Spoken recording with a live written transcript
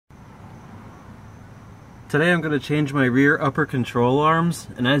Today I'm going to change my rear upper control arms,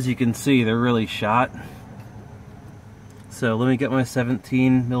 and as you can see they're really shot. So let me get my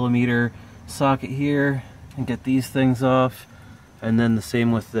 17mm socket here and get these things off, and then the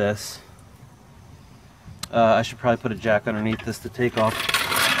same with this. I should probably put a jack underneath this to take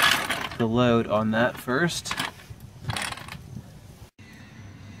off the load on that first.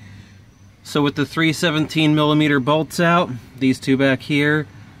 So with the 3 17mm bolts out, these two back here,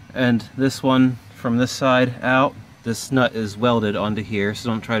 and this one from this side out, this nut is welded onto here, so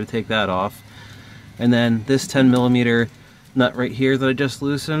don't try to take that off. And then this 10mm nut right here that I just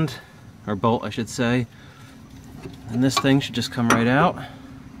loosened, or bolt I should say, and this thing should just come right out.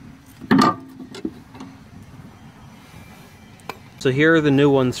 So here are the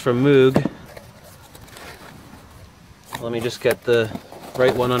new ones from Moog. Let me just get the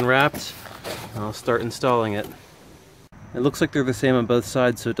right one unwrapped and I'll start installing it. It looks like they're the same on both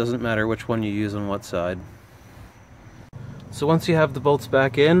sides, so it doesn't matter which one you use on what side. So once you have the bolts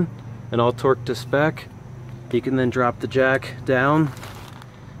back in and all torqued to spec, you can then drop the jack down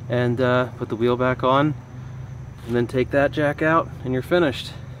and put the wheel back on, and then take that jack out and you're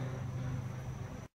finished.